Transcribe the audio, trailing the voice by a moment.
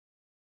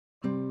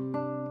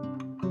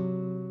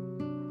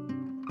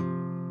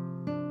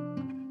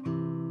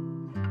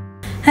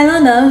Hello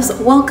loves,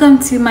 welcome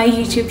to my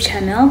YouTube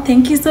channel.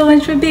 Thank you so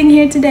much for being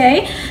here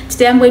today.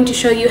 Today I'm going to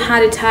show you how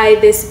to tie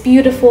this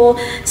beautiful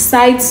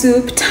side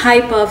swoop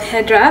type of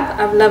head wrap.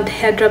 I've loved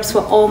head wraps for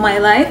all my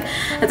life.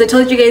 As I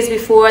told you guys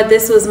before,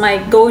 this was my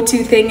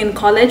go-to thing in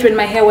college when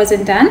my hair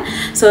wasn't done.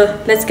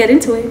 So let's get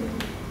into it.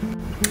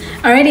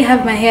 I already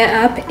have my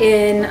hair up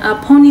in a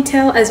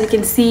ponytail. As you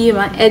can see,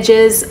 my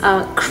edges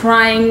are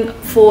crying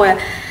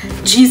for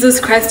Jesus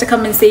Christ to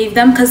come and save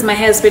them because my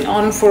hair's been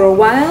on for a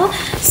while.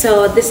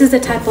 So this is the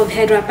type of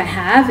head wrap I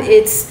have.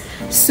 It's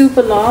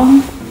super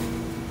long,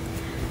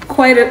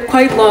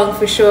 quite long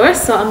for sure.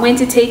 So I'm going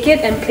to take it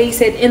and place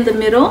it in the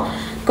middle.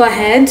 Go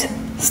ahead,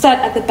 start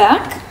at the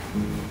back,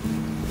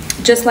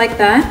 just like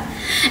that.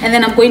 And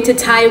then I'm going to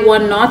tie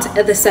one knot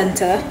at the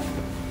center.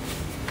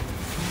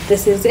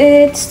 This is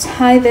it.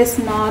 Tie this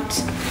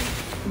knot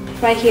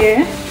right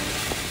here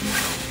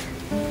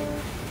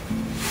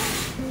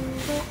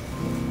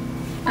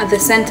at the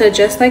center,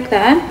 just like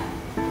that.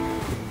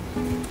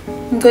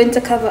 I'm going to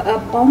cover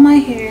up all my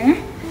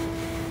hair.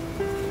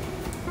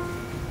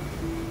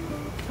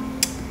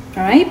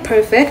 All right,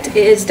 perfect. It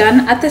is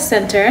done at the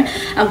center.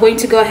 I'm going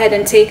to go ahead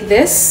and take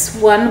this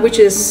one, which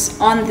is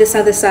on this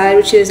other side,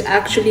 which is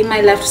actually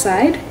my left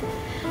side,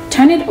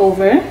 turn it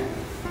over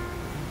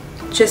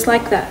just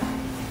like that.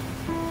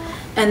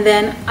 And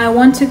then I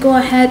want to go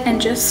ahead and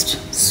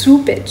just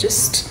swoop it,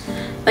 just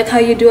like how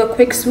you do a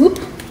quick swoop,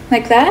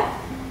 like that.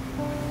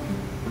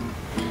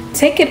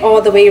 Take it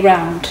all the way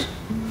around.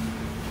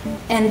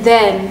 And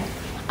then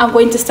I'm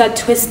going to start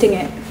twisting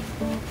it.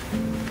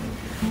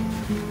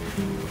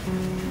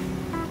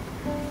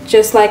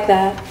 Just like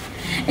that.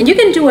 And you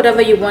can do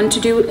whatever you want to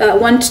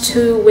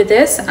do with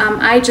this.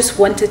 I just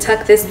want to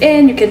tuck this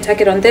in. You can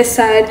tuck it on this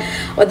side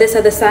or this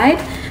other side.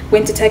 I'm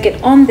going to tuck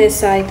it on this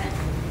side.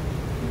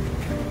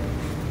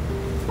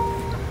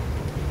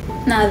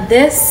 Now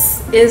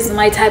this is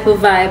my type of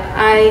vibe.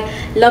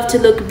 I love to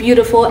look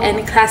beautiful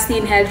and classy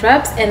in head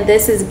wraps, and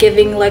this is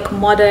giving like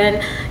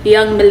modern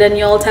young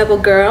millennial type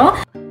of girl.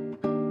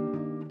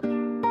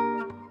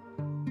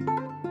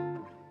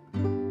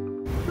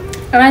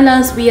 Alright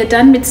loves, we are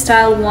done with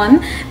style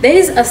 1. There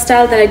is a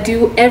style that I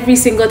do every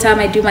single time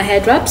I do my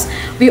head wraps.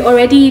 We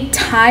already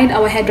tied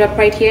our head wrap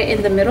right here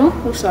in the middle.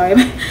 Oh sorry,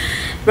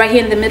 right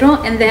here in the middle.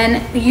 And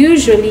then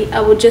usually I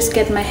would just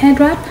get my head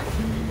wrap,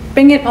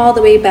 bring it all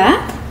the way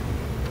back,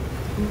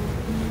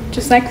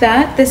 just like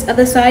that, this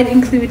other side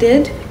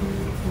included.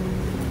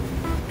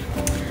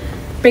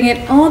 Bring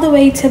it all the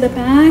way to the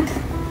back,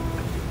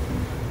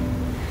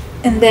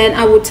 and then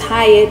I would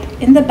tie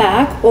it in the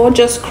back or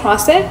just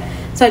cross it.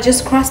 So I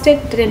just crossed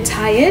it, didn't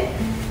tie it.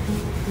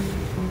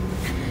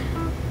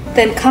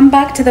 Then come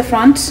back to the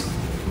front,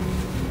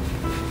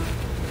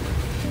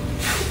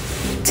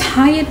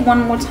 tie it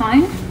one more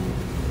time.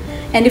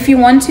 And if you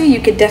want to, you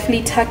could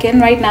definitely tuck in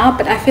right now,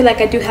 but I feel like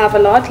I do have a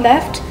lot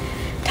left.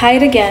 Tie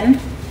it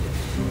again.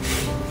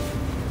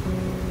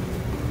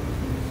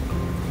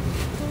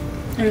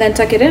 And then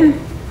tuck it in.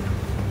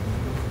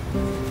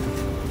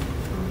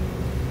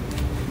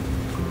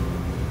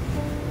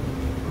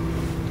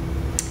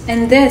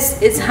 And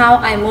this is how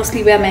I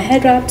mostly wear my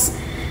head wraps.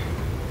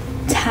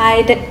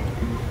 Tied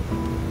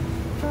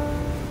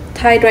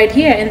right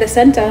here in the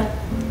center.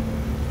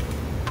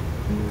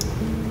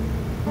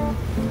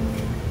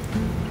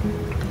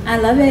 I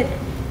love it.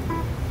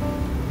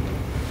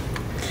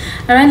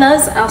 Alright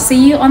loves, I'll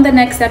see you on the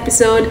next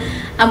episode.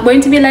 I'm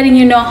going to be letting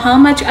you know how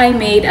much I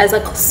made as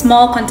a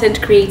small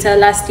content creator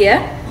last year.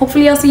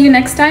 Hopefully I'll see you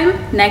next time,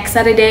 next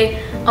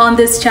Saturday on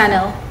this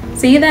channel.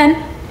 See you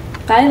then.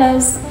 Bye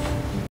loves.